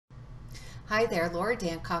Hi there, Laura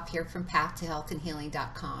Dankoff here from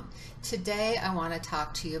PathToHealthAndHealing.com. Today I want to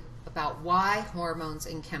talk to you about why hormones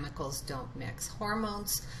and chemicals don't mix.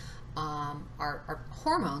 Hormones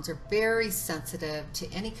are very sensitive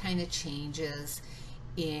to any kind of changes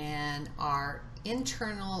in our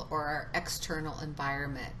internal or our external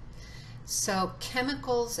environment. So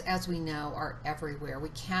chemicals, as we know, are everywhere. We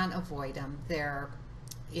can't avoid them. They're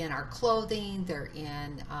in our clothing, they're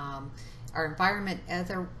in our environment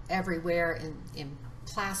everywhere, in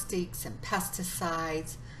plastics and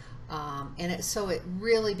pesticides, so it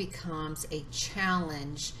really becomes a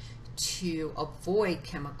challenge to avoid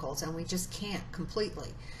chemicals, and we just can't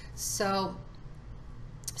completely. So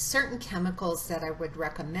certain chemicals that I would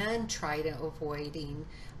recommend try to avoiding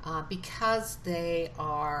because they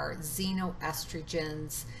are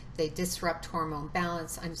xenoestrogens, they disrupt hormone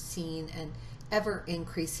balance. I'm seeing an ever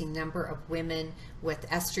increasing number of women with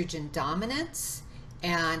estrogen dominance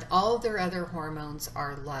and all their other hormones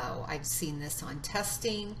are low. I've seen this on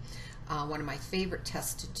testing. One of my favorite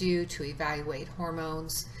tests to do to evaluate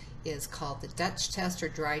hormones is called the Dutch test, or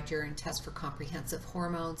dried urine test for comprehensive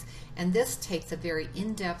hormones, and this takes a very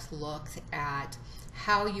in-depth look at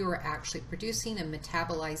how you are actually producing and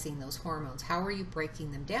metabolizing those hormones. How are you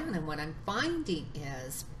breaking them down? And what I'm finding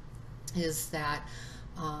is that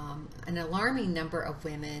an alarming number of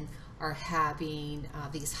women are having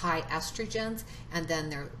these high estrogens, and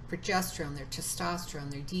then their progesterone, their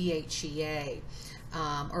testosterone, their DHEA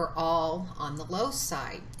are all on the low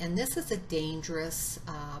side. And this is a dangerous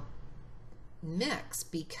mix,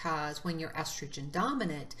 because when you're estrogen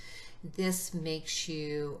dominant, this makes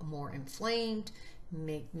you more inflamed,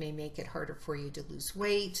 may make it harder for you to lose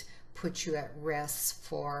weight, put you at risk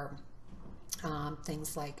for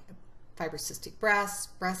things like fibrocystic breasts,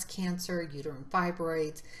 breast cancer, uterine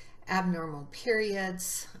fibroids, abnormal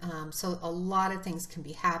periods. So a lot of things can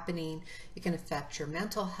be happening. It can affect your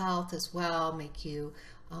mental health as well, make you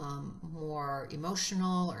more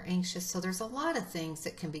emotional or anxious. So there's a lot of things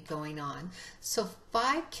that can be going on. So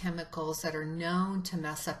 5 chemicals that are known to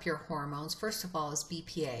mess up your hormones, first of all, is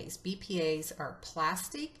BPAs. BPAs are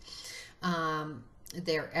plastic.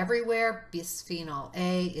 They're everywhere. Bisphenol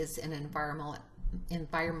A is an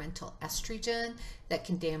environmental estrogen that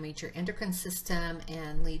can damage your endocrine system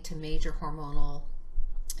and lead to major hormonal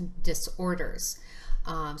disorders.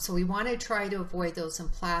 So we want to try to avoid those in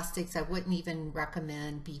plastics. I wouldn't even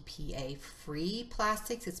recommend BPA-free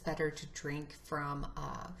plastics. It's better to drink from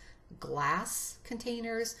glass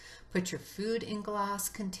containers. Put your food in glass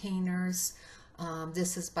containers.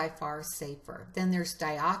 This is by far safer. Then there's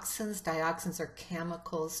dioxins. Dioxins are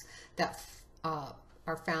chemicals that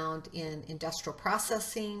are found in industrial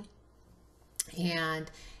processing, and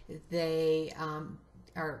they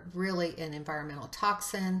are really an environmental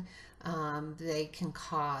toxin. They can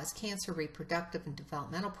cause cancer, reproductive and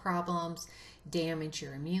developmental problems, damage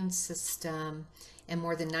your immune system, and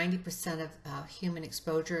more than 90% of human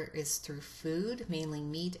exposure is through food, mainly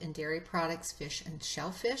meat and dairy products, fish and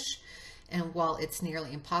shellfish. And while it's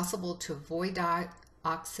nearly impossible to avoid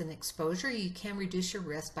dioxin exposure, you can reduce your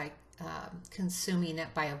risk by consuming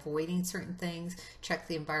it by avoiding certain things. Check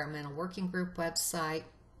the Environmental Working Group website.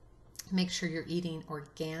 Make sure you're eating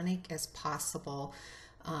organic as possible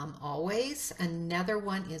always. Another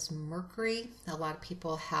one is mercury. A lot of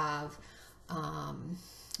people have,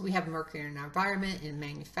 we have mercury in our environment, in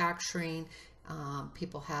manufacturing.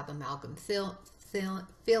 People have amalgam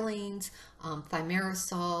fillings,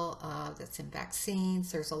 thimerosal, that's in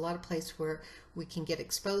vaccines. There's a lot of places where we can get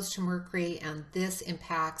exposed to mercury, and this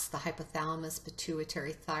impacts the hypothalamus,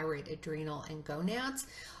 pituitary, thyroid, adrenal, and gonads.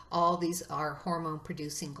 All these are hormone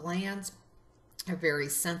producing glands, are very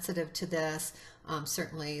sensitive to this.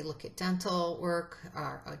 Certainly look at dental work.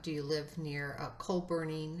 Do you live near coal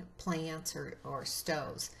burning plants or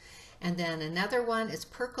stoves? And then another one is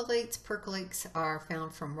percolates. Percolates are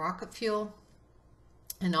found from rocket fuel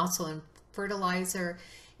and also in fertilizer,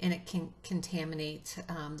 and it can contaminate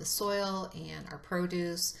the soil and our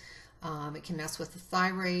produce. It can mess with the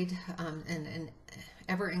thyroid, and an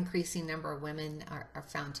ever-increasing number of women are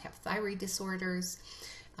found to have thyroid disorders.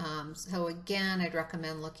 So again, I'd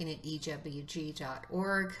recommend looking at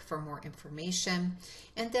ewg.org for more information,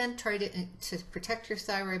 and then try to protect your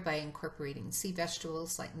thyroid by incorporating sea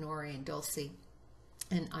vegetables like nori and dulse,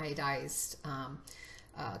 and iodized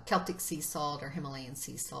Celtic sea salt or Himalayan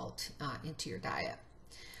sea salt into your diet.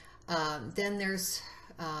 Then there's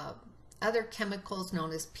other chemicals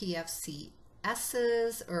known as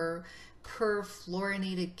PFCSs, or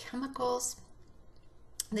perfluorinated chemicals.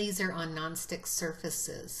 These are on nonstick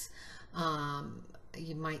surfaces.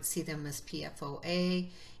 you might see them as PFOA,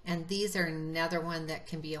 and these are another one that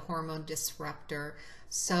can be a hormone disruptor.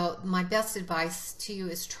 So my best advice to you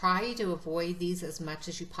is try to avoid these as much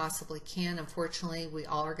as you possibly can. Unfortunately, we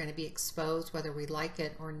all are going to be exposed whether we like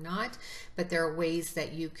it or not, but there are ways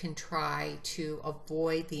that you can try to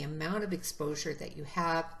avoid the amount of exposure that you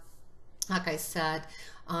have. Like I said,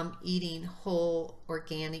 eating whole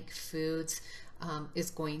organic foods is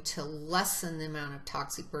going to lessen the amount of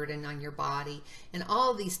toxic burden on your body. And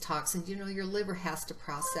all of these toxins, you know, your liver has to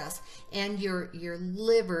process, and your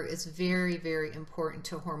liver is very, very important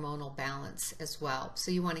to hormonal balance as well. So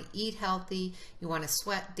you want to eat healthy, you want to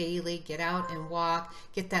sweat daily, get out and walk,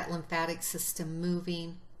 get that lymphatic system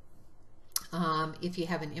moving. If you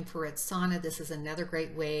have an infrared sauna, this is another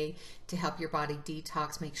great way to help your body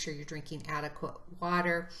detox. Make sure you're drinking adequate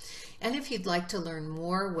water. And if you'd like to learn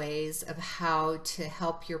more ways of how to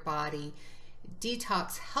help your body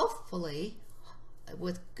detox healthfully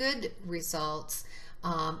with good results,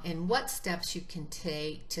 and what steps you can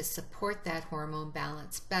take to support that hormone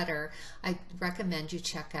balance better, I recommend you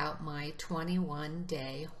check out my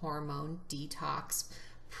 21-day hormone detox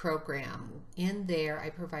program. In there, I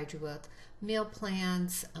provide you with meal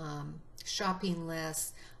plans, shopping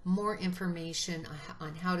lists, more information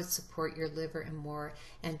on how to support your liver and more,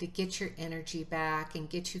 and to get your energy back and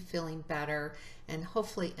get you feeling better, and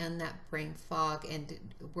hopefully end that brain fog and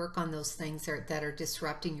work on those things that are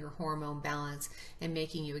disrupting your hormone balance and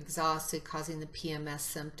making you exhausted, causing the PMS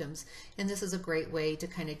symptoms. And this is a great way to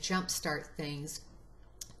kind of jumpstart things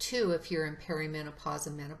too if you're in perimenopause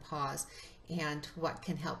and menopause, and what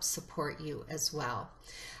can help support you as well.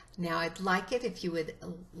 Now, I'd like it if you would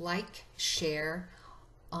like, share,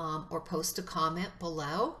 or post a comment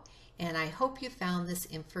below. And I hope you found this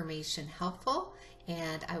information helpful,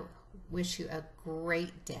 and I wish you a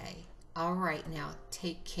great day. All right, now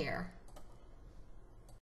take care.